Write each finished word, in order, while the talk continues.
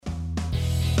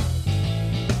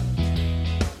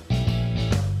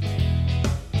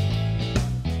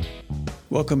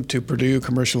Welcome to Purdue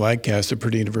Commercial AgCast, the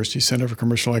Purdue University Center for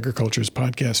Commercial Agriculture's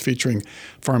podcast featuring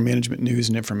farm management news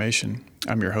and information.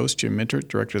 I'm your host, Jim Mintert,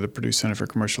 Director of the Purdue Center for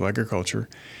Commercial Agriculture.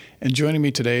 And joining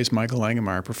me today is Michael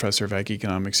Langemeier, Professor of Ag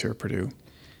Economics here at Purdue.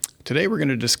 Today we're going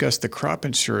to discuss the crop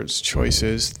insurance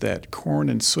choices that corn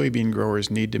and soybean growers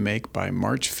need to make by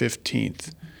March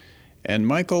 15th. And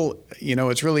Michael,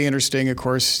 it's really interesting. Of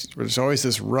course, there's always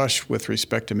this rush with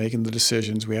respect to making the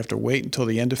decisions. We have to wait until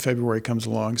the end of February comes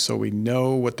along so we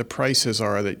know what the prices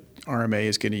are that RMA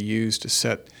is going to use to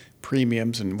set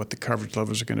premiums and what the coverage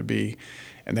levels are going to be.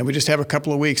 And then we just have a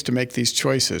couple of weeks to make these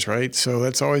choices, right? So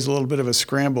that's always a little bit of a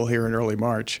scramble here in early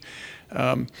March.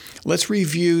 Let's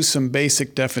review some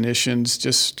basic definitions,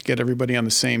 just to get everybody on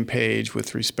the same page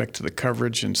with respect to the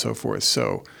coverage and so forth.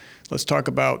 So let's talk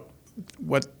about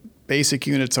what basic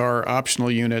units are, optional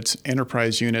units,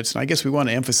 enterprise units, and I guess we want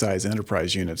to emphasize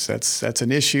enterprise units. That's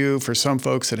an issue for some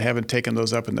folks that haven't taken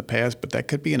those up in the past, but that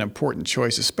could be an important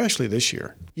choice, especially this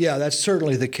year. Yeah, that's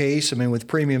certainly the case. I mean, with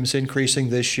premiums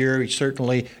increasing this year,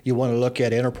 certainly you want to look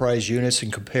at enterprise units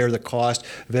and compare the cost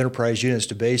of enterprise units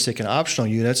to basic and optional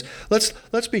units.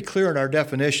 Let's be clear in our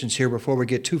definitions here before we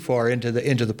get too far into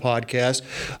the podcast.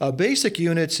 Basic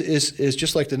units is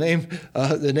just like the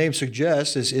name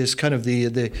suggests, is kind of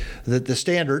the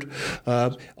standard,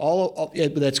 all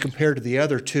that's compared to the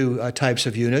other two types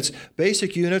of units.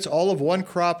 Basic units, all of one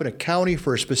crop in a county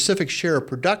for a specific share of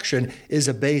production is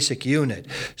a basic unit.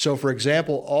 So, for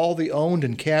example, all the owned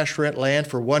and cash rent land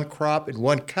for one crop in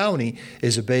one county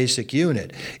is a basic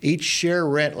unit. Each share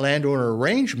rent landowner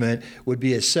arrangement would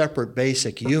be a separate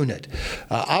basic unit.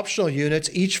 Optional units,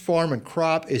 each farm and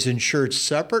crop is insured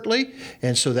separately,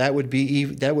 and so that would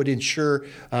insure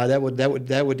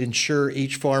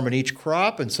each farm and each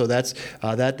crop, and so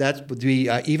that would be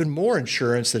even more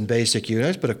insurance than basic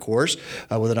units. But of course,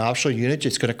 with an optional unit,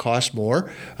 it's going to cost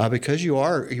more because you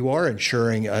are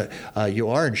insuring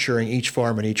each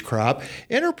farm and each crop.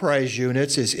 Enterprise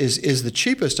units is the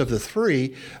cheapest of the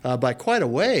three by quite a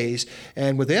ways,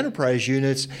 and with enterprise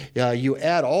units, you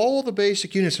add all the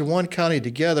basic units in one county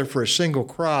together for a single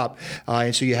crop,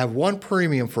 and so you have one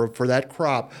premium for that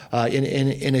crop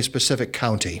in a specific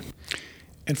county.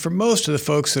 And for most of the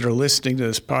folks that are listening to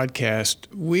this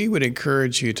podcast, we would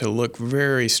encourage you to look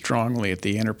very strongly at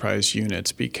the enterprise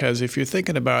units, because if you're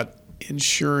thinking about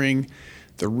insuring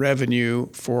the revenue,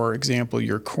 for example,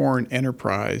 your corn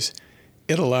enterprise,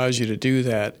 it allows you to do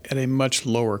that at a much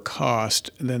lower cost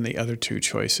than the other two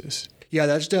choices. Yeah,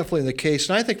 that's definitely the case.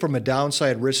 And I think from a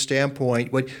downside risk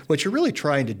standpoint, what you're really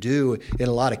trying to do in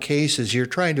a lot of cases, you're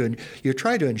trying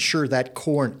to insure that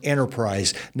corn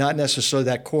enterprise, not necessarily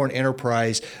that corn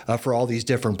enterprise for all these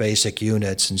different basic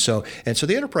units. And so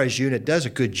the enterprise unit does a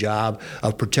good job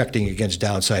of protecting against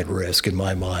downside risk, in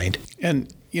my mind.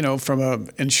 And from an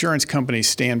insurance company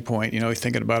standpoint,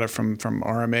 thinking about it from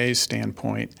RMA's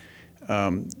standpoint,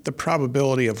 the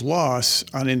probability of loss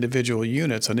on individual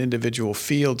units, on individual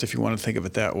fields, if you want to think of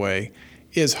it that way,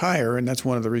 is higher, and that's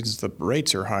one of the reasons the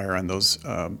rates are higher on those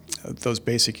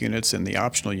basic units and the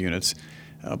optional units.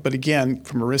 But again,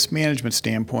 from a risk management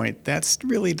standpoint, that's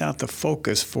really not the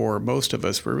focus for most of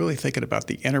us. We're really thinking about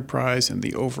the enterprise and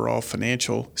the overall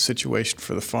financial situation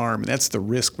for the farm, and that's the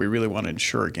risk we really want to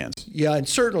insure against. Yeah, and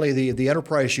certainly the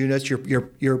enterprise units,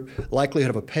 your likelihood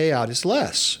of a payout is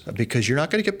less because you're not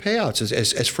going to get payouts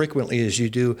as frequently as you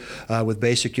do with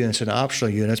basic units and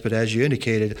optional units. But as you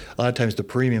indicated, a lot of times the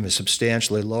premium is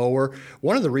substantially lower.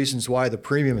 One of the reasons why the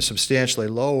premium is substantially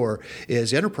lower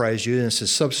is enterprise units is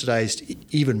subsidized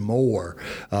even more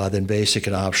than basic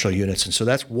and optional units. And so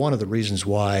that's one of the reasons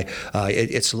why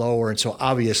it's lower. And so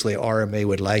obviously RMA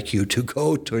would like you to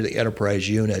go to the enterprise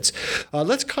units.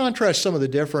 Let's contrast some of the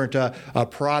different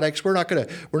products. We're not going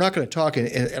to talk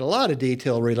in a lot of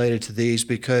detail related to these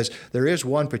because there is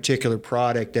one particular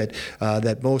product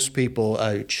that most people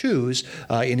choose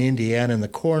in Indiana and the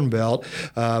Corn Belt.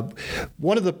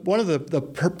 One of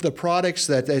the products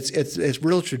that it's a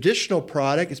real traditional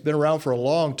product. It's been around for a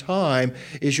long time.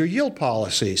 Is your yield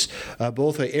policies,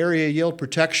 both an area yield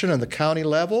protection on the county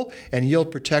level and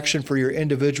yield protection for your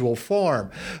individual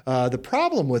farm. The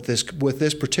problem with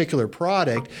this particular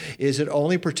product is it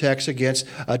only protects against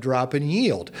a drop in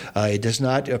yield. It does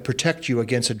not protect you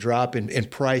against a drop in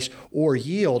price or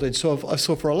yield. And so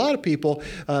for a lot of people,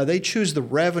 they choose the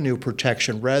revenue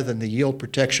protection rather than the yield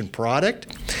protection product.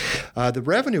 The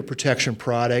revenue protection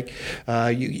product,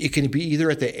 it can be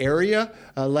either at the area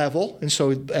level, and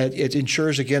so it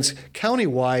insures against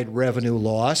countywide revenue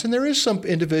loss, and there is some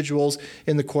individuals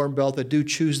in the Corn Belt that do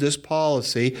choose this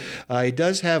policy. It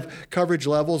does have coverage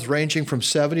levels ranging from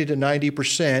 70 to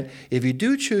 90%. If you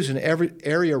do choose an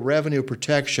area revenue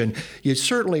protection, you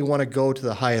certainly want to go to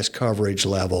the highest coverage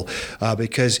level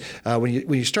because when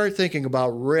you start thinking about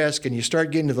risk and you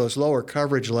start getting to those lower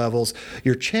coverage levels,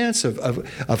 your chance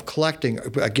of collecting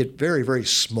get very, very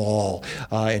small.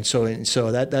 And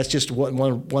so that's just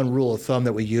one rule of thumb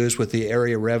that we use with the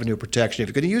area revenue protection. If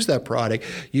you're going to use that product,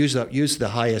 use the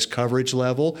highest coverage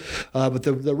level. But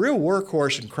the real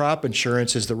workhorse in crop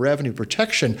insurance is the revenue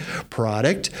protection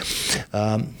product.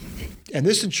 And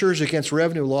this insures against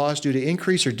revenue loss due to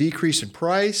increase or decrease in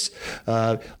price,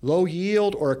 low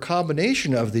yield, or a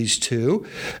combination of these two.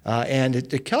 And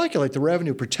to calculate the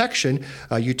revenue protection,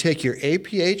 you take your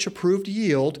APH approved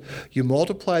yield, you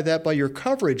multiply that by your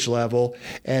coverage level,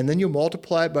 and then you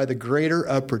multiply it by the greater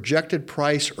of projected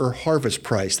price or harvest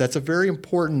price. That's a very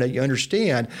important that you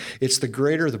understand. It's the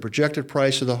greater the projected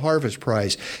price or the harvest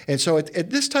price. And so at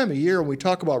this time of year, when we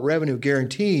talk about revenue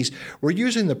guarantees, we're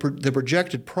using the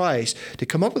projected price to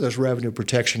come up with those revenue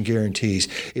protection guarantees.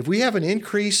 If we have an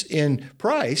increase in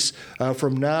price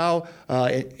from now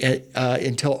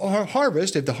until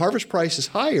harvest, if the harvest price is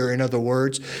higher, in other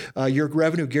words, your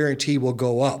revenue guarantee will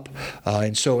go up.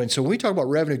 And so when we talk about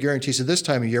revenue guarantees at this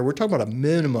time of year, we're talking about a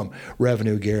minimum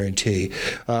revenue guarantee.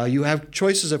 You have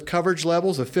choices of coverage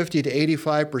levels of 50 to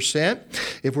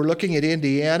 85%. If we're looking at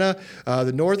Indiana,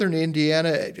 the northern Indiana,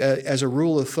 as a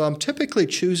rule of thumb, typically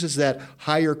chooses that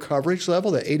higher coverage level,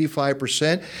 that 85%.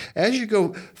 As you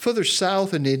go further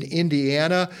south in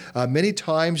Indiana, many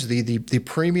times the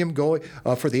premium going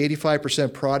for the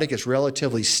 85% product is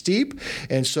relatively steep.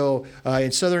 And so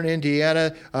in southern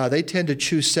Indiana, they tend to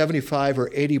choose 75 or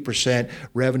 80%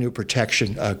 revenue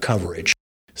protection coverage.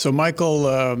 So, Michael,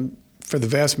 for the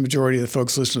vast majority of the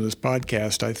folks listening to this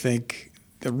podcast, I think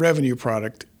the revenue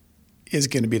product is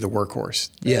going to be the workhorse.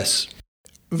 Yes.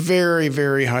 Very,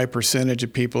 very high percentage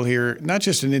of people here, not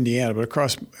just in Indiana, but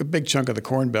across a big chunk of the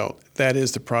Corn Belt, that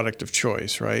is the product of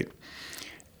choice, right?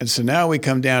 And so now we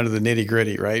come down to the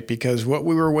nitty-gritty, right? Because what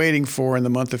we were waiting for in the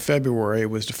month of February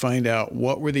was to find out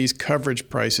what were these coverage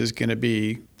prices going to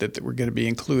be that were going to be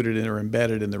included in or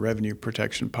embedded in the revenue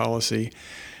protection policy,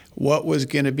 what was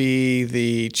going to be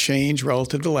the change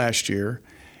relative to last year,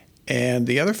 and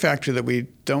the other factor that we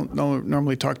don't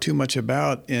normally talk too much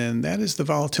about, and that is the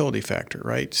volatility factor,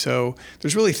 right? So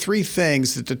there's really three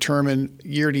things that determine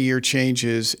year-to-year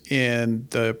changes in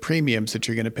the premiums that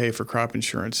you're going to pay for crop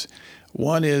insurance.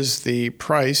 One is the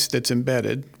price that's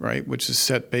embedded, right, which is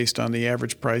set based on the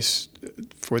average price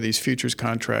for these futures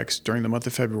contracts during the month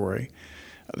of February.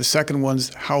 The second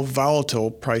one's how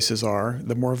volatile prices are.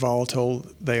 The more volatile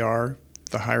they are,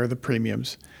 the higher the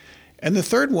premiums. And the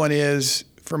third one is,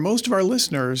 for most of our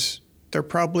listeners, they're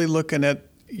probably looking at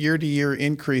year-to-year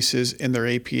increases in their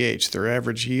APH, their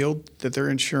average yield that they're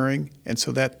insuring, and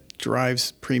so that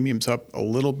drives premiums up a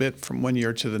little bit from one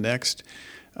year to the next.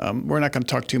 We're not going to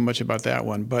talk too much about that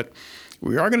one, but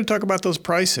we are going to talk about those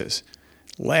prices.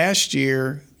 Last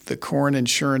year, the corn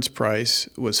insurance price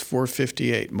was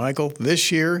 $4.58. Michael, this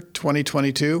year,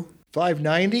 2022?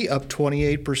 $5.90, up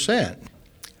 28%.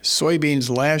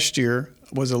 Soybeans last year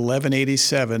was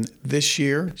 $11.87 this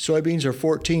year. Soybeans are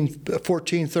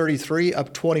 $14.33,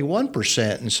 up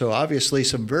 21%. And so obviously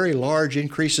some very large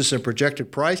increases in projected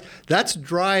price. That's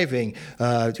driving,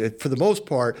 for the most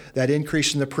part, that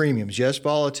increase in the premiums. Yes,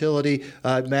 volatility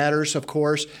matters, of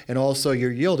course, and also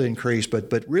your yield increase.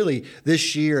 But really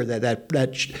this year,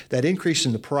 that increase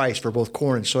in the price for both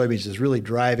corn and soybeans is really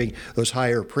driving those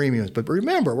higher premiums. But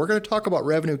remember, we're going to talk about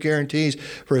revenue guarantees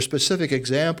for a specific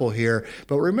example here.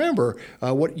 But remember,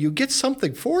 what you get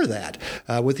something for that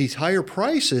with these higher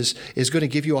prices is going to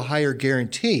give you a higher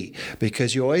guarantee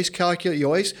because you always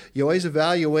calculate, you always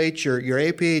evaluate your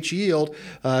APH yield,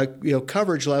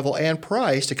 coverage level and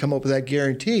price to come up with that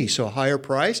guarantee. So higher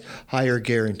price, higher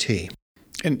guarantee.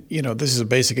 And, this is a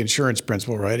basic insurance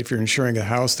principle, right? If you're insuring a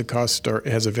house, the cost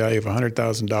has a value of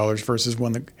 $100,000 versus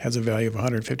one that has a value of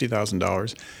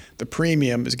 $150,000. The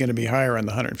premium is going to be higher on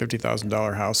the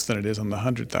 $150,000 house than it is on the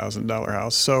 $100,000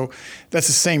 house. So that's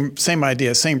the same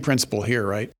idea, same principle here,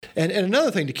 right? And another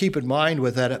thing to keep in mind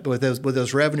with that, with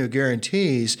those revenue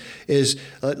guarantees is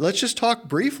let's just talk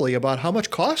briefly about how much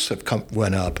costs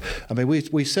went up. I mean,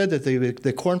 we said that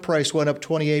the corn price went up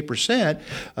 28%.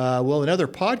 Well, in other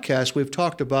podcasts, we've talked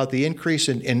talked about the increase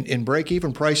in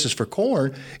break-even prices for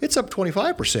corn, it's up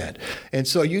 25%. And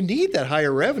so you need that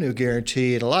higher revenue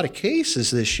guarantee in a lot of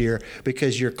cases this year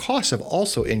because your costs have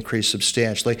also increased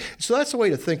substantially. So that's the way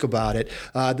to think about it.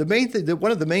 The main thing,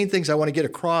 one of the main things I want to get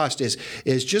across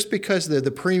is just because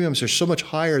the premiums are so much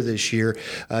higher this year,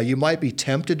 you might be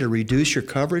tempted to reduce your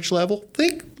coverage level.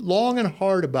 Think long and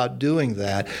hard about doing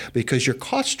that because your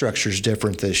cost structure is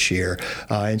different this year,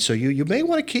 and so you may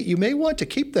want to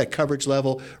keep that coverage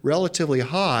level relatively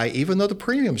high, even though the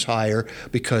premium's higher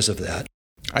because of that.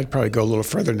 I'd probably go a little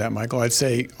further than that, Michael. I'd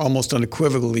say almost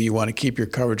unequivocally you want to keep your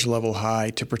coverage level high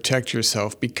to protect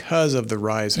yourself because of the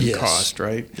rise in cost,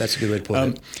 right? That's a good way to put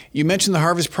it. You mentioned the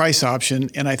harvest price option,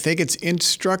 and I think it's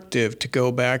instructive to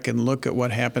go back and look at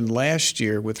what happened last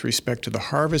year with respect to the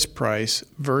harvest price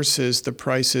versus the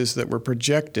prices that were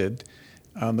projected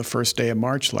on the first day of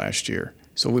March last year.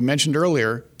 So we mentioned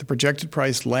earlier the projected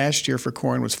price last year for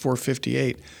corn was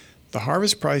 $4.58. The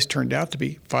harvest price turned out to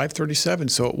be $5.37,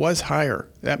 so it was higher.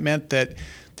 That meant that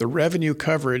the revenue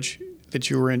coverage that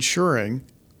you were insuring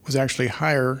was actually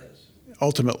higher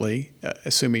ultimately,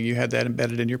 assuming you had that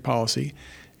embedded in your policy.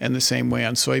 And the same way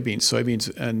on soybeans. Soybeans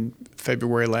in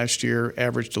February last year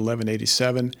averaged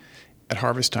 $11.87. At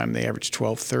harvest time, they averaged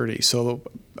 $12.30. So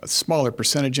a smaller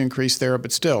percentage increase there,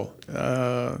 but still,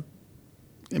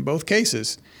 in both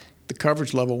cases, the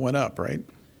coverage level went up, right?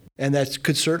 And that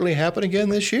could certainly happen again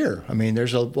this year. I mean,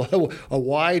 there's a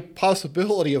wide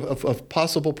possibility of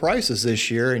possible prices this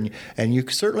year, and you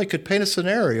certainly could paint a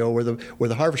scenario where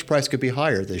the harvest price could be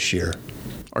higher this year.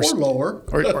 Or lower.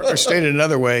 or stated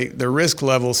another way, the risk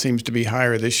level seems to be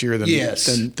higher this year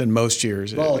than most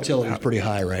years. Volatility is pretty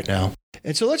high right now.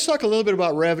 And so let's talk a little bit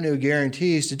about revenue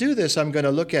guarantees. To do this, I'm going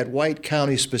to look at White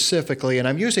County specifically, and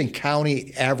I'm using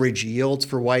county average yields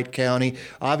for White County.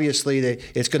 Obviously,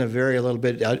 it's going to vary a little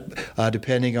bit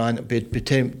depending on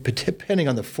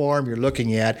the farm you're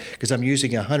looking at, because I'm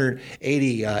using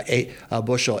 180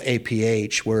 bushel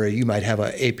APH, where you might have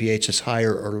a APH that's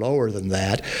higher or lower than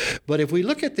that. But if we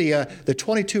look at the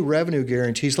 22 revenue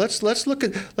guarantees, let's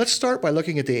start by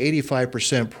looking at the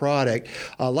 85% product.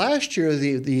 Last year,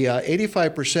 the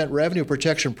 85% revenue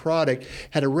protection product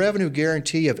had a revenue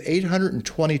guarantee of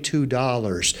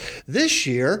 $822. This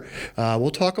year, we'll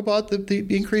talk about the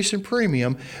increase in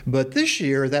premium, but this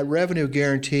year that revenue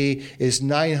guarantee is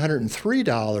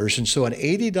 $903, and so an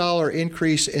 $80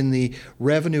 increase in the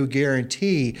revenue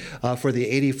guarantee for the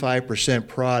 85%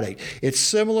 product. It's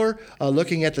similar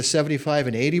looking at the 75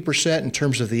 and 80% in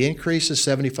terms of the increases,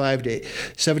 75 to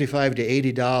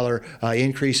 $80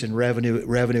 increase in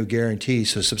revenue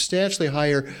guarantees. So substantially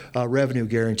higher revenue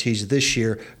guarantees this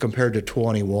year compared to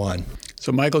 21.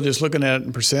 So, Michael, just looking at it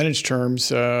in percentage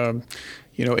terms,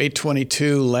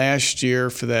 $822 last year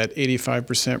for that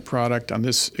 85% product on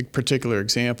this particular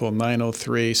example,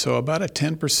 $903. So about a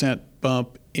 10%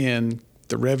 bump in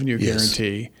the revenue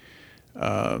guarantee,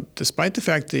 despite the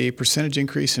fact the percentage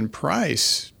increase in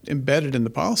price embedded in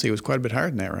the policy was quite a bit higher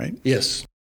than that, right? Yes.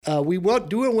 We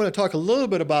do want to talk a little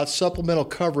bit about supplemental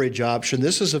coverage option.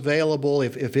 This is available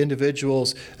if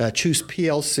individuals choose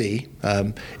PLC.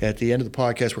 At the end of the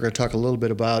podcast, we're going to talk a little bit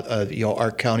about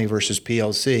Ark County versus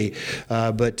PLC.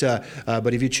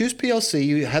 But if you choose PLC,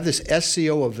 you have this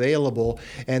SCO available,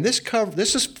 and this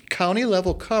is county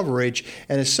level coverage.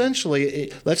 And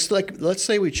essentially, let's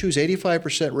say we choose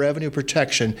 85% revenue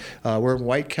protection. We're in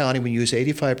White County. We use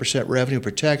 85% revenue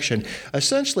protection.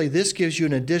 Essentially, this gives you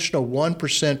an additional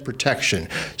 1% protection.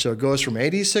 So it goes from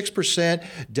 86%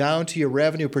 down to your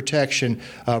revenue protection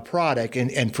product.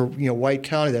 And for White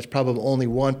County, that's probably only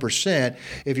 1%.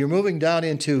 If you're moving down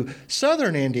into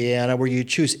southern Indiana, where you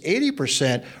choose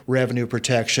 80% revenue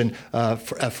protection,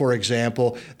 for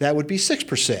example, that would be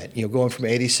 6%, going from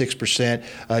 86%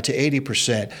 to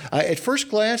 80%. At first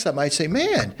glance, I might say,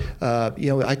 man,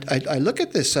 I look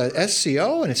at this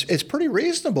SCO, and it's pretty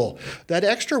reasonable. That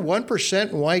extra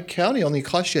 1% in White County only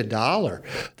costs you $1.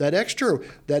 That extra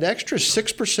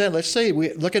 6%. Let's say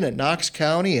we're looking at Knox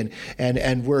County and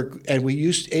we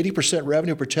use 80%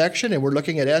 revenue protection, and we're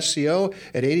looking at SCO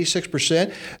at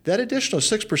 86%. That additional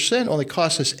 6% only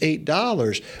costs us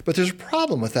 $8. But there's a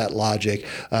problem with that logic,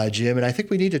 Jim, and I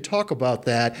think we need to talk about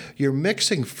that. You're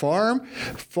mixing farm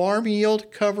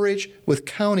yield coverage with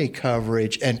county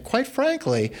coverage, and quite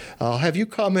frankly, I'll have you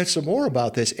comment some more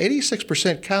about this.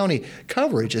 86% county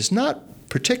coverage is not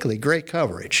particularly great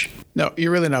coverage. No,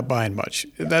 you're really not buying much.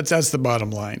 That's the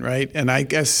bottom line, right? And I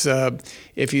guess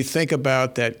if you think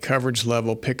about that coverage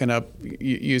level, picking up,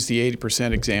 use the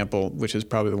 80% example, which is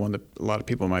probably the one that a lot of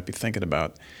people might be thinking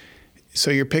about.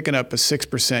 So you're picking up a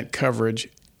 6% coverage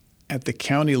at the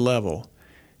county level.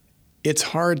 it's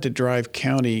hard to drive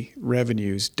county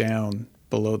revenues down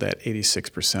below that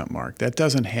 86% mark. That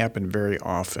doesn't happen very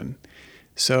often.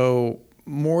 So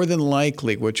more than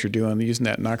likely what you're doing, using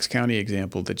that Knox County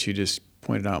example that you just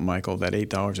pointed out, Michael, that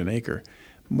 $8 an acre,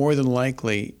 more than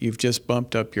likely you've just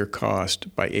bumped up your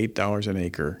cost by $8 an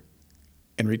acre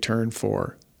in return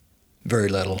for very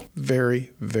little.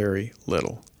 Very, very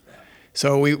little.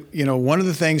 So one of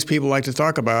the things people like to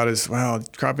talk about is, well,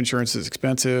 crop insurance is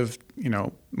expensive,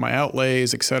 my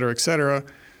outlays, et cetera, et cetera.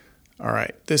 All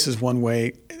right, this is one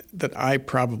way that I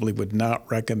probably would not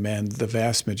recommend the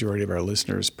vast majority of our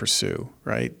listeners pursue,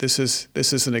 right? This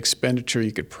is an expenditure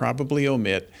you could probably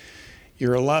omit.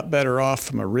 You're a lot better off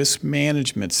from a risk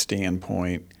management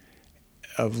standpoint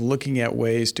of looking at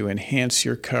ways to enhance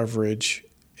your coverage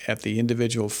at the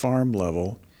individual farm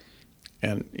level.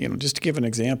 And just to give an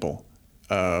example,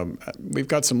 we've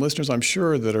got some listeners, I'm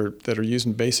sure, that are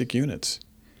using basic units.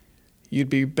 You'd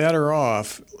be better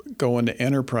off going to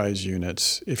enterprise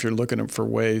units if you're looking for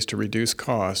ways to reduce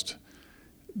cost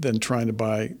than trying to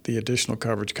buy the additional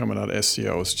coverage coming out of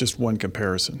SCO. It's just one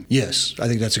comparison. Yes, I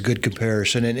think that's a good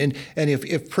comparison. And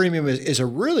if premium is a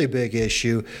really big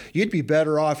issue, you'd be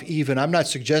better off even, I'm not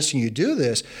suggesting you do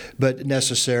this, but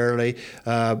necessarily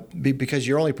because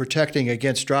you're only protecting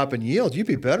against drop in yield, you'd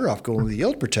be better off going with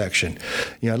yield protection.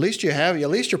 At least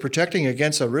you're protecting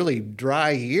against a really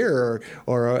dry year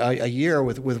or a year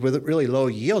with really low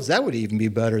yields. That would even be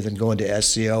better than going to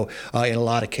SCO in a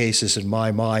lot of cases in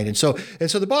my mind. And so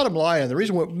the bottom line, and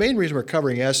the main reason we're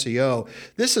covering SCO,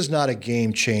 this is not a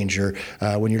game changer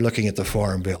when you're looking at the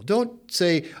Farm Bill. Don't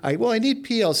say, I need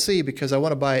PLC because I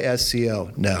want to buy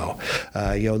SCO. No.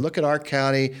 Look at our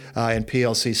county and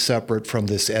PLC separate from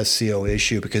this SCO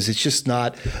issue because it's just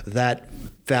not that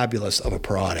fabulous of a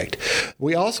product.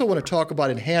 We also want to talk about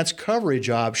enhanced coverage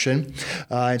option,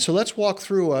 and so let's walk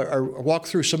through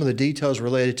some of the details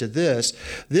related to this.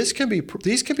 These can be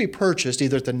purchased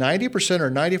either at the 90% or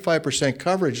 95%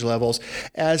 coverage levels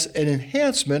as an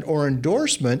enhancement or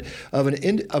endorsement of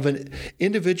an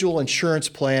individual insurance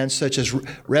plan, such as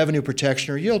revenue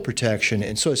protection or yield protection.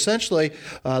 And so essentially,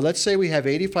 let's say we have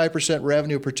 85%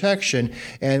 revenue protection,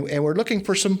 and we're looking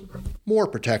for some more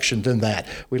protection than that.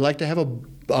 We'd like to have a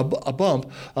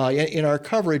bump in our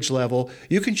coverage level.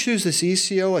 You can choose this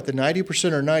ECO at the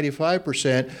 90% or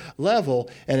 95% level,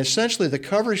 and essentially the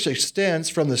coverage extends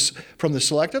from the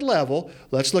selected level.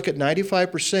 Let's look at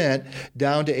 95%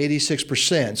 down to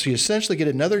 86%. So you essentially get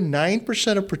another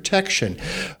 9% of protection,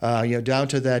 down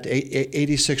to that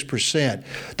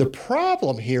 86%. The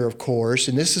problem here, of course,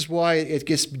 and this is why it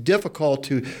gets difficult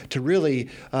to really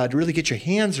get your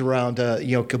hands around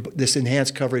this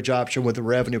enhanced coverage option with the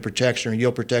revenue protection or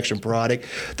yield protection product.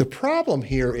 The problem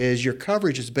here is your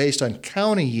coverage is based on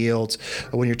county yields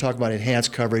when you're talking about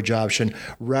enhanced coverage option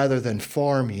rather than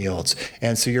farm yields.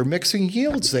 And so you're mixing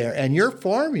yields there, and your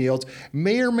farm yields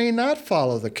may or may not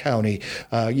follow the county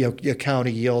your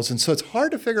county yields. And so it's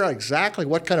hard to figure out exactly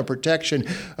what kind of protection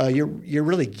you're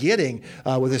really getting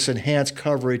with this enhanced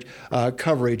coverage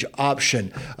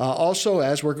option. Also,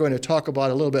 as we're going to talk about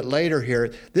a little bit later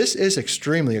here, this is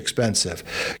extremely expensive.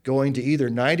 Going to either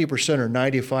 90% or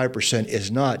 95%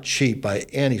 is not cheap by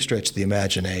any stretch of the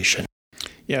imagination.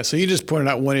 Yeah, so you just pointed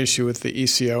out one issue with the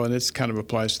ECO, and this kind of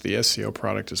applies to the SCO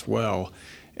product as well,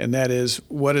 and that is,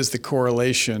 what is the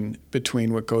correlation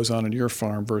between what goes on in your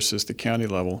farm versus the county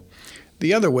level?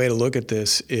 The other way to look at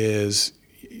this is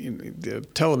the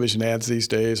television ads these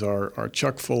days are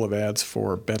chock full of ads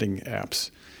for betting apps.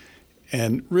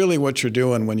 And really what you're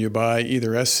doing when you buy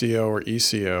either SCO or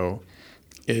ECO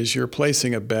is you're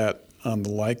placing a bet on the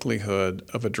likelihood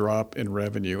of a drop in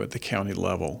revenue at the county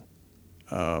level,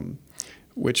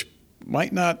 which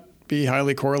might not be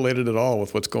highly correlated at all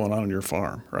with what's going on your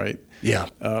farm, right? Yeah.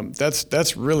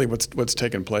 That's really what's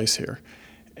taking place here.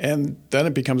 And then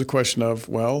it becomes a question of,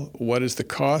 well, what is the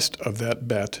cost of that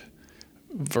bet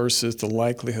versus the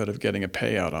likelihood of getting a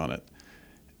payout on it?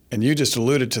 And you just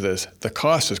alluded to this. The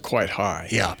cost is quite high.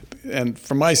 Yeah. And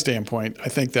from my standpoint, I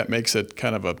think that makes it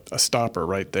kind of a stopper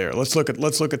right there. Let's look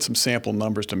at some sample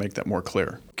numbers to make that more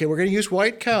clear. Okay, we're going to use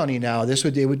White County now.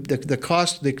 The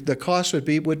cost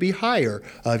would be higher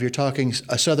if you're talking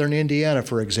southern Indiana,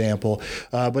 for example.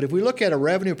 But if we look at a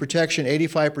revenue protection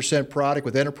 85% product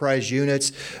with enterprise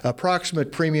units,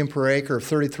 approximate premium per acre of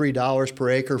 $33 per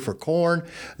acre for corn,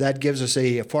 that gives us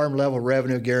a farm level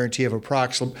revenue guarantee of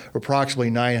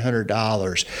approximately $900.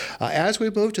 As we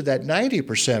move to that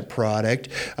 90% product,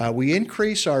 we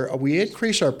increase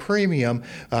our premium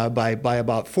by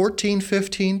about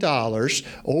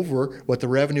 $14-15 over what the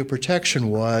revenue protection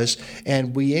was,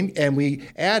 and we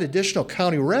add additional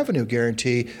county revenue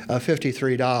guarantee of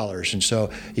 $53. And so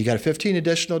you got a $15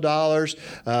 additional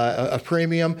of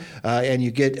premium, and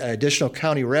you get additional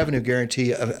county revenue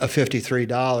guarantee of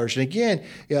 $53. And again,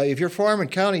 if your farm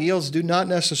and county yields do not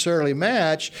necessarily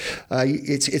match,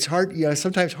 it's hard,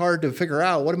 sometimes hard to figure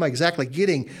out what am I exactly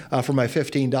getting for my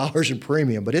 $15 in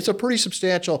premium. But it's a pretty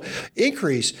substantial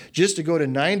increase just to go to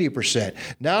 90%.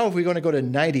 Now, if we're going to go to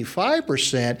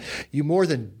 95%, you more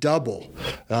than double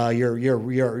your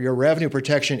revenue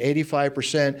protection.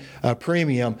 85%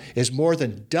 premium is more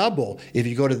than double if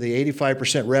you go to the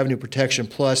 85% revenue protection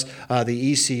plus the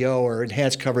ECO or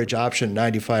enhanced coverage option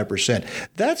 95%.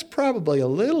 That's probably a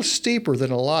little steeper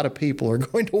than a lot of people are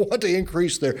going to want to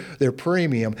increase their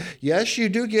premium. Yes, you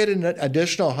do get an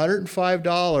additional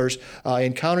 $105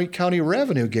 in county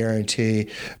revenue guarantee,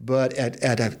 but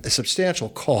at a substantial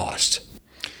cost.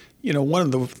 One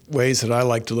of the ways that I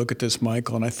like to look at this,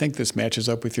 Michael, and I think this matches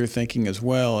up with your thinking as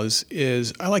well,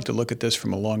 is I like to look at this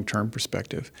from a long-term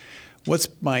perspective. What's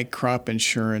my crop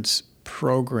insurance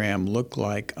program look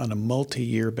like on a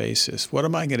multi-year basis? What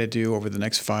am I going to do over the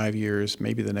next 5 years,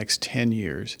 maybe the next 10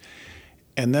 years?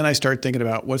 And then I start thinking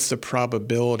about what's the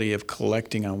probability of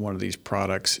collecting on one of these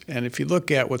products. And if you look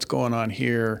at what's going on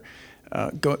here,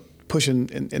 pushing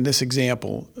in this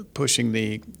example, pushing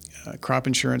the crop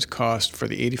insurance cost for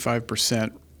the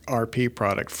 85% RP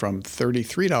product from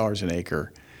 $33 an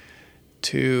acre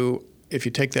to, if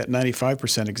you take that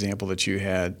 95% example that you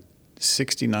had,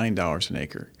 $69 an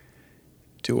acre.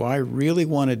 Do I really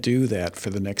want to do that for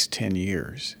the next 10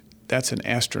 years? That's an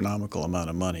astronomical amount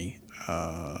of money.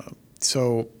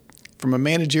 So from a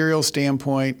managerial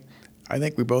standpoint, I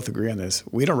think we both agree on this.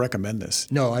 We don't recommend this.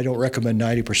 No, I don't recommend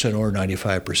 90% or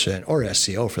 95% or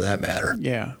SCO for that matter.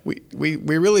 Yeah, we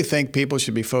really think people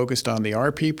should be focused on the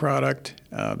RP product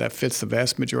that fits the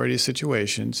vast majority of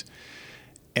situations.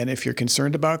 And if you're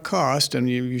concerned about cost, and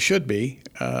you should be,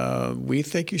 we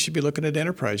think you should be looking at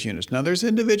enterprise units. Now, there's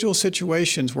individual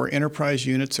situations where enterprise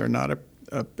units are not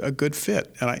a good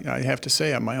fit. And I have to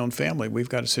say, on my own family, we've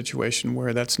got a situation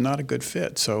where that's not a good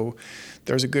fit. So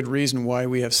there's a good reason why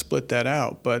we have split that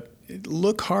out. But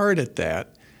look hard at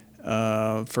that.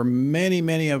 For many,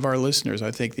 many of our listeners,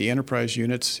 I think the enterprise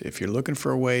units, if you're looking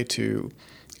for a way to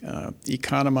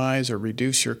economize or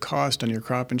reduce your cost on your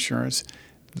crop insurance,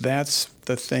 that's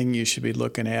the thing you should be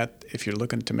looking at if you're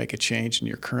looking to make a change and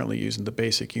you're currently using the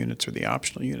basic units or the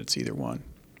optional units, either one.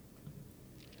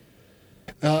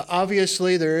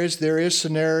 Obviously, there is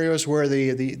scenarios where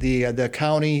the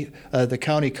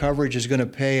county coverage is going to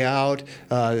pay out.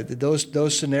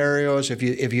 Those scenarios,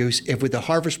 if with the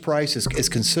harvest price is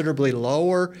considerably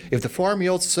lower, if the farm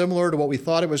yield's similar to what we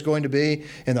thought it was going to be,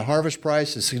 and the harvest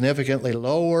price is significantly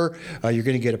lower, you're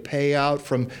going to get a payout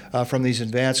from these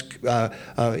enhanced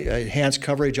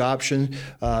coverage options.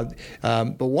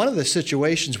 But one of the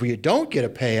situations where you don't get a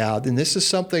payout, and this is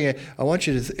something I want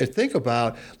you to think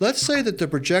about. Let's say that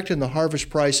the projected the harvest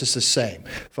price is the same,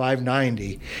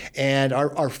 $5.90, and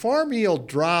our farm yield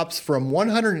drops from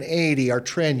 180, our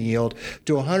trend yield,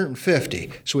 to 150.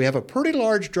 So we have a pretty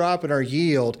large drop in our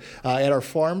yield at our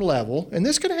farm level, and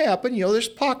this can happen. There's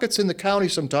pockets in the county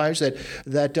sometimes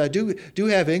that do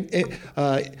have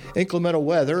inclement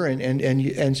weather,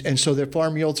 and so their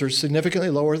farm yields are significantly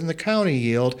lower than the county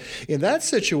yield. In that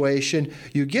situation,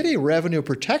 you get a revenue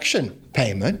protection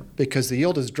payment because the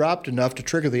yield has dropped enough to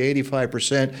trigger the 85%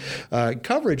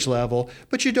 coverage level,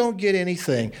 but you don't get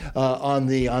anything on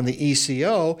the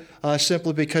ECO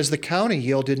simply because the county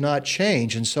yield did not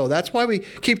change. And so that's why we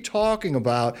keep talking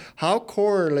about how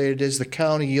correlated is the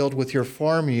county yield with your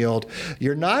farm yield.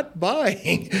 You're not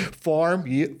buying farm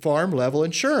level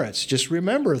insurance. Just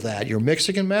remember that. You're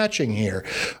mixing and matching here.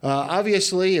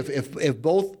 Obviously, if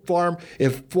both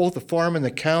the farm and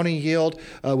the county yield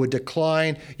would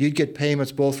decline, you'd get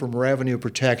payments both from revenue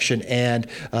protection and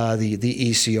the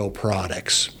ECO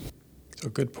products. So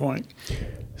good point.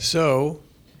 So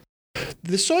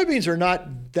the soybeans are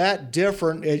not that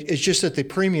different. It's just that the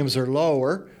premiums are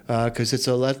lower because it's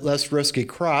a less risky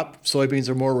crop. Soybeans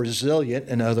are more resilient,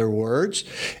 in other words.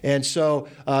 And so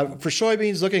for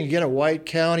soybeans, looking again at White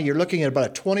County, you're looking at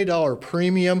about a $20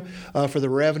 premium for the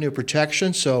revenue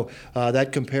protection. So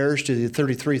that compares to the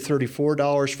 $33,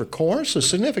 $34 for corn, so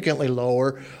significantly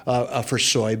lower for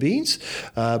soybeans.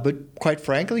 But quite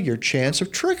frankly, your chance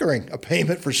of triggering a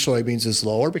payment for soybeans is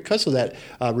lower because of that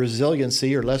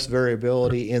resiliency or less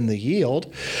variability in the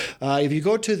yield. If you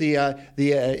go to the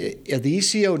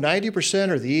ECO 90%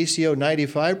 or the ECO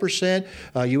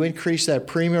 95%, you increase that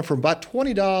premium from about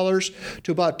 $20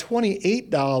 to about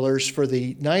 $28 for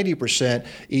the 90%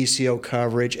 ECO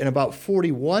coverage and about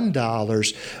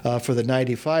 $41 for the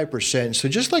 95%. So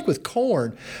just like with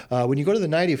corn, when you go to the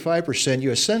 95%,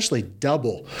 you essentially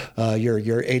double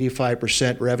your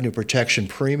 85% revenue protection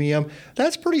premium.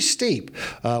 That's pretty steep.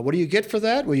 What do you get for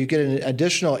that? Well, you get an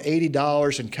additional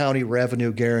 $80 in county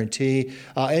revenue guarantee.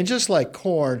 And just like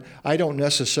corn, I don't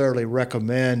necessarily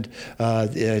recommend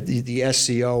the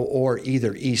SCO or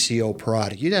either ECO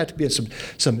product. You'd have to be in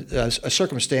some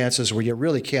circumstances where you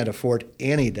really can't afford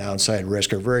any downside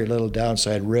risk or very little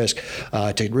downside risk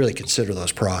to really consider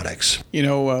those products. You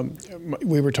know,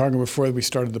 we were talking before we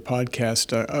started the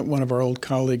podcast. One of our old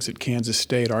colleagues at Kansas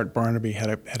State, Art Barnaby,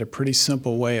 had a pretty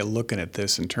simple way of looking at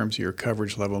this in terms of your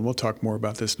coverage level, and we'll talk more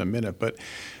about this in a minute. But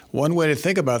one way to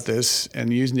think about this,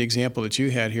 and using the example that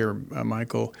you had here,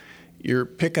 Michael, you're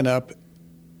picking up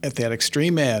at that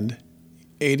extreme end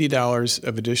 $80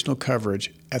 of additional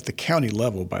coverage at the county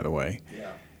level, by the way,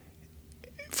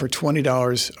 for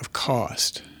 $20 of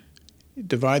cost.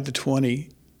 Divide the 20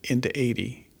 into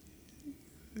 80.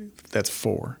 That's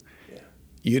 4. Yeah.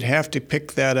 You'd have to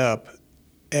pick that up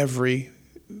every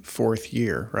 4th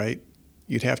year, right?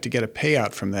 You'd have to get a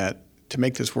payout from that to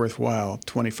make this worthwhile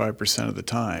 25% of the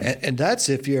time. And that's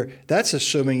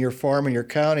assuming your farm and your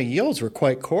county yields were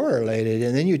quite correlated.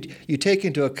 And then you take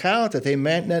into account that they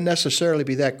might not necessarily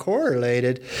be that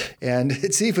correlated, and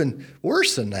it's even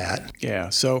worse than that. Yeah.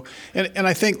 So, and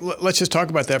I think let's just talk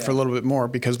about that for a little bit more,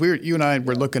 because you and I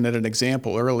were looking at an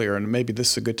example earlier, and maybe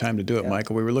this is a good time to do it,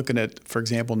 Michael. We were looking at, for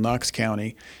example, Knox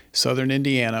County, Southern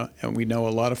Indiana, and we know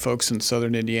a lot of folks in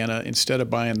Southern Indiana, instead of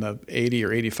buying the 80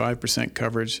 or 85%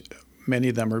 coverage, many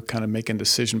of them are kind of making a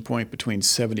decision point between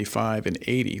 75 and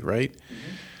 80, right?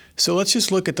 Mm-hmm. So let's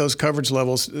just look at those coverage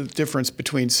levels, the difference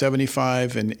between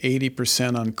 75 and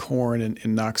 80% on corn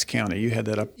in Knox County. You had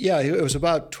that up. Yeah, it was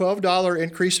about $12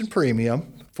 increase in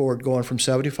premium for going from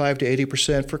 75 to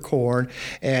 80% for corn,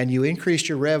 and you increased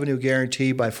your revenue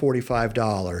guarantee by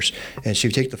 $45. And so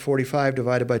you take the 45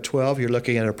 divided by 12, you're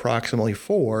looking at approximately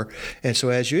 4. And so,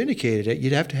 as you indicated,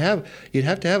 you'd have to have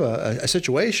a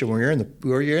situation where you're in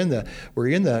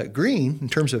the green in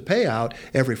terms of payout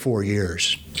every 4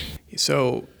 years.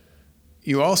 So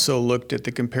you also looked at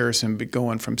the comparison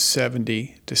going from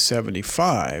 70 to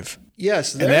 75.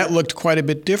 Yes. And that looked quite a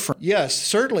bit different. Yes,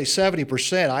 certainly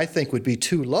 70% I think would be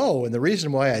too low. And the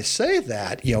reason why I say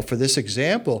that, for this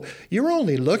example, you're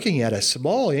only looking at a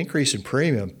small increase in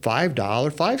premium, $5,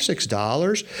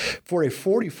 $6 for a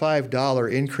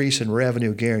 $45 increase in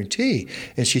revenue guarantee.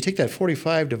 And so you take that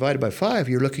 45 divided by 5,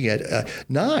 you're looking at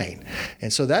 9.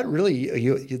 And so that really,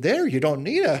 you don't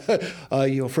need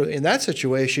in that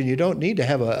situation, you don't need to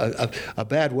have a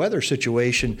bad weather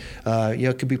situation.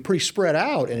 It can be pretty spread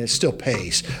out, and it's still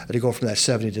pays to go from that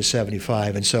 70 to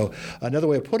 75. And so another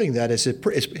way of putting that is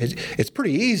it's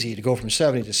pretty easy to go from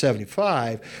 70 to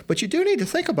 75, but you do need to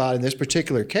think about, in this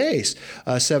particular case,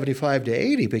 75 to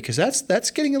 80, because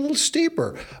that's getting a little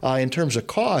steeper in terms of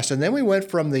cost. And then we looked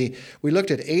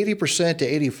at 80%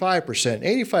 to 85%.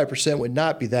 85% would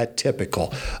not be that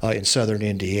typical in Southern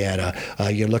Indiana.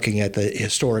 You're looking at the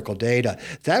historical data.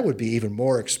 That would be even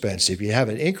more expensive. You have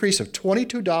an increase of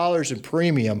 $22 in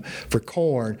premium for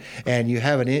corn, and you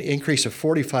have an increase of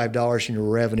 $45 in your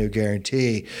revenue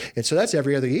guarantee. And so that's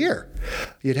every other year.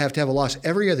 You'd have to have a loss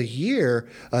every other year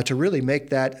to really make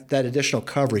that additional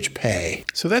coverage pay.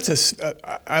 So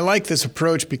I like this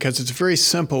approach because it's a very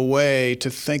simple way to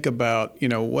think about,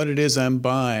 what it is I'm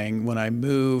buying when I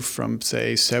move from,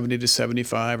 say, 70 to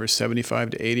 75 or 75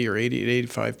 to 80 or 80 to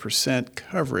 85%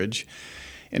 coverage,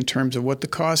 in terms of what the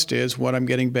cost is, what I'm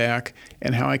getting back,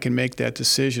 and how I can make that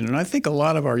decision. And I think a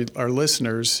lot of our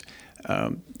listeners,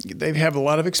 they have a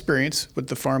lot of experience with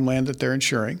the farmland that they're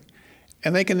insuring,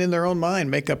 and they can, in their own mind,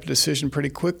 make up a decision pretty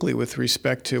quickly with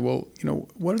respect to,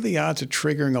 what are the odds of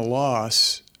triggering a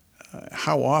loss?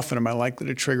 How often am I likely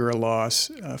to trigger a loss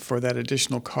for that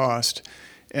additional cost?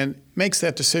 And makes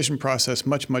that decision process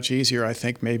much, much easier, I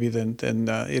think, maybe than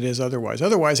it is otherwise.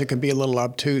 Otherwise, it can be a little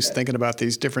obtuse thinking about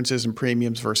these differences in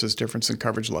premiums versus difference in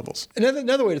coverage levels.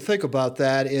 Another way to think about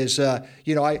that is,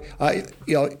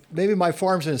 maybe my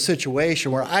farm's in a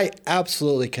situation where I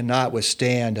absolutely cannot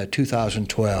withstand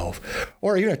 2012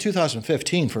 or even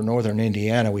 2015 for northern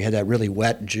Indiana. We had that really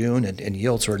wet June and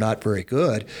yields were not very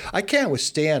good. I can't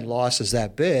withstand losses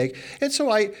that big, and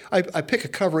so I pick a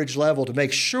coverage level to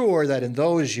make sure that in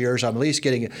those those years, I'm at least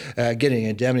getting an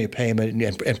indemnity payment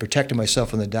and protecting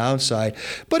myself on the downside.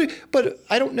 But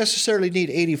I don't necessarily need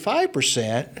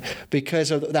 85%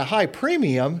 because of the high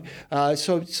premium.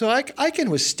 So I can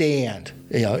withstand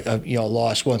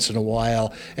loss once in a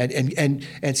while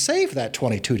and save that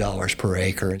 $22 per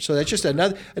acre. And so that's just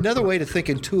another way to think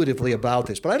intuitively about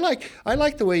this. But I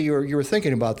like the way you were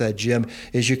thinking about that, Jim,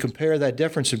 is you compare that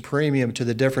difference in premium to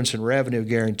the difference in revenue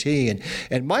guarantee.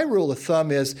 And my rule of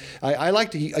thumb is I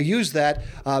like to use that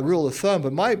rule of thumb.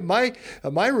 But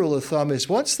my rule of thumb is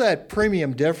once that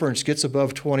premium difference gets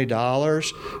above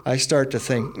 $20, I start to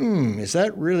think, is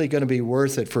that really going to be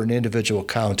worth it for an individual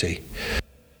county?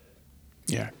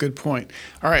 Yeah, good point.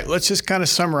 All right, let's just kind of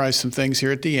summarize some things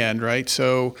here at the end, right?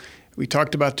 So we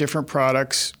talked about different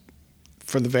products.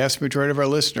 For the vast majority of our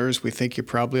listeners, we think you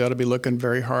probably ought to be looking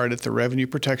very hard at the revenue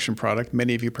protection product.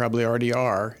 Many of you probably already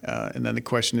are. And then the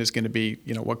question is going to be,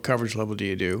 what coverage level do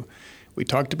you do? We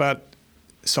talked about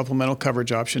supplemental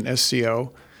coverage option,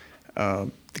 SCO.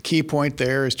 The key point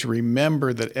there is to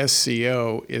remember that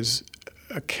SCO is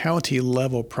a county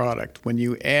level product. When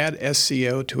you add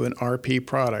SCO to an RP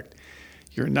product,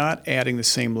 you're not adding the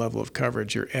same level of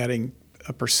coverage. You're adding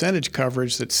a percentage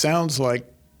coverage that sounds like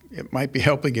it might be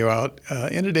helping you out,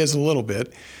 and it is a little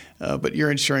bit, but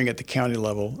you're insuring at the county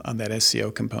level on that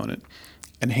SCO component.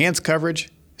 Enhanced coverage,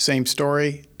 same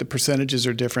story. The percentages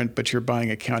are different, but you're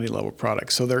buying a county level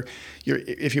product. So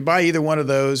if you buy either one of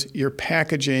those, you're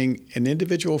packaging an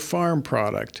individual farm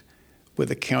product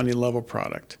with a county level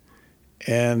product.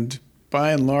 And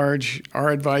by and large, our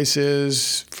advice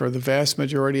is, for the vast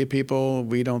majority of people,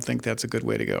 we don't think that's a good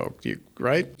way to go.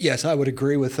 Right? Yes, I would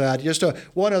agree with that. Just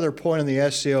one other point on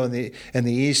the SCO and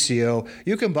the ECO.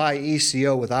 You can buy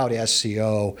ECO without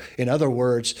SCO. In other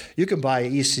words, you can buy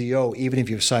ECO even if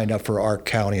you've signed up for Ark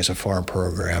County as a farm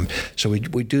program. So we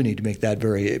do need to make that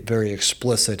very, very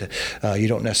explicit. You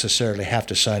don't necessarily have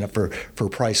to sign up for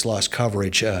price loss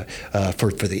coverage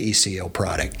for the ECO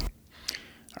product.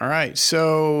 All right,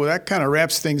 so that kind of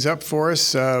wraps things up for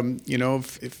us.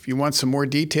 If you want some more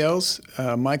details,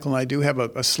 Michael and I do have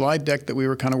a slide deck that we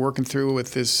were kind of working through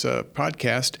with this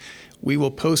podcast. We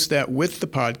will post that with the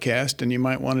podcast, and you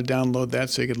might want to download that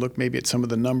so you could look maybe at some of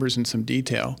the numbers in some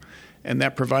detail. And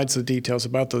that provides the details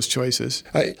about those choices.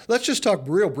 Let's just talk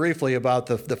real briefly about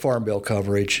the Farm Bill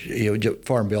coverage,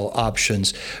 Farm Bill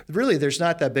options. Really, there's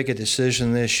not that big a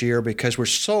decision this year because we're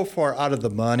so far out of the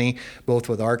money, both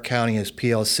with Ark County as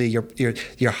PLC.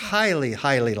 You're highly,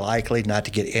 highly likely not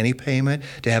to get any payment,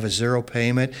 to have a zero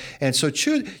payment. And so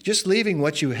just leaving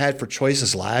what you had for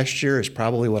choices last year is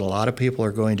probably what a lot of people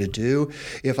are going to do.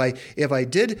 If I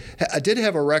did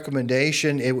have a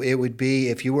recommendation, it would be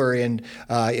if you were in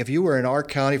Ark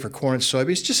County for corn and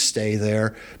soybeans, just stay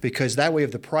there, because that way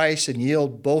if the price and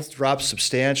yield both drop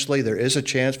substantially, there is a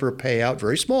chance for a payout,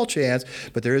 very small chance,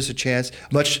 but there is a chance,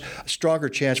 much stronger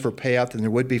chance for a payout than there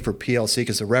would be for PLC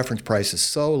because the reference price is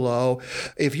so low.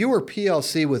 If you were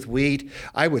PLC with wheat,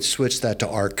 I would switch that to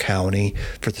Ark County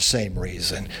for the same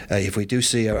reason. If we do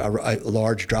see a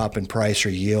large drop in price or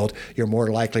yield, you're more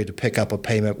likely to pick up a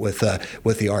payment with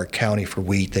the Ark County for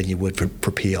wheat than you would for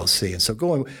PLC. And so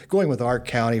going with Ark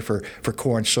County for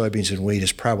corn, soybeans, and wheat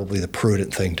is probably the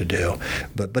prudent thing to do.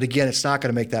 But again, it's not going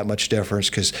to make that much difference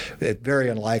because it's very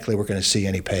unlikely we're going to see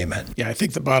any payment. Yeah, I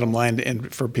think the bottom line,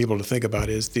 and for people to think about,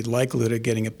 is the likelihood of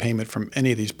getting a payment from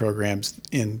any of these programs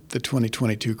in the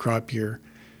 2022 crop year,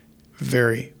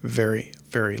 very, very,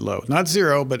 very low. Not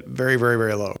zero, but very, very,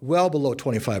 very low. Well below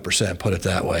 25%, put it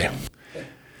that way.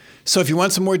 So if you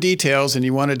want some more details and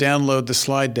you want to download the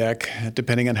slide deck,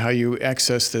 depending on how you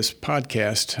access this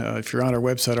podcast, if you're on our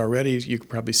website already, you can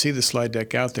probably see the slide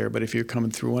deck out there. But if you're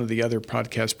coming through one of the other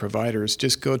podcast providers,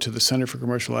 just go to the Center for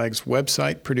Commercial Ag's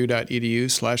website,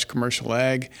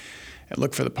 purdue.edu/commercialag, and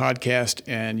look for the podcast.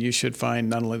 And you should find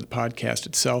not only the podcast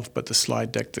itself, but the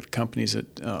slide deck that accompanies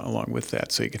it along with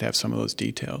that, so you could have some of those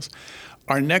details.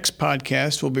 Our next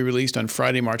podcast will be released on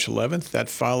Friday, March 11th. That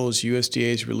follows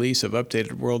USDA's release of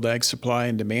updated World Ag supply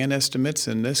and demand estimates,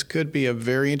 and this could be a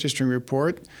very interesting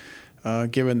report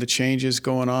given the changes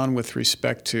going on with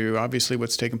respect to obviously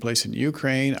what's taking place in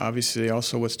Ukraine, obviously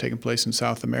also what's taking place in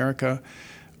South America.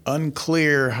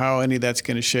 Unclear how any of that's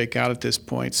going to shake out at this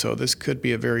point, so this could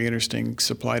be a very interesting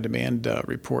supply-demand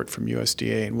report from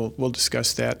USDA, and we'll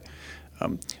discuss that.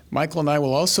 Michael and I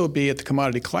will also be at the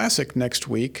Commodity Classic next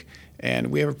week,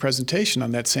 and we have a presentation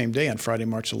on that same day on Friday,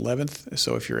 March 11th.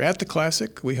 So if you're at the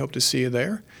Classic, we hope to see you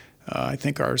there. I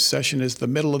think our session is the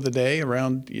middle of the day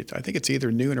around, I think it's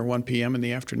either noon or 1 p.m. in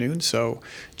the afternoon. So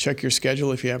check your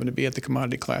schedule if you happen to be at the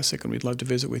Commodity Classic, and we'd love to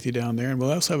visit with you down there. And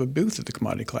we'll also have a booth at the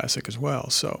Commodity Classic as well.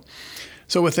 So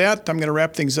with that, I'm going to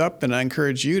wrap things up, and I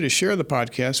encourage you to share the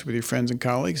podcast with your friends and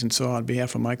colleagues. And so on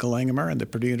behalf of Michael Langemeier and the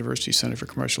Purdue University Center for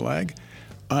Commercial Ag,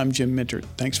 I'm Jim Mintert.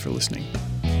 Thanks for listening.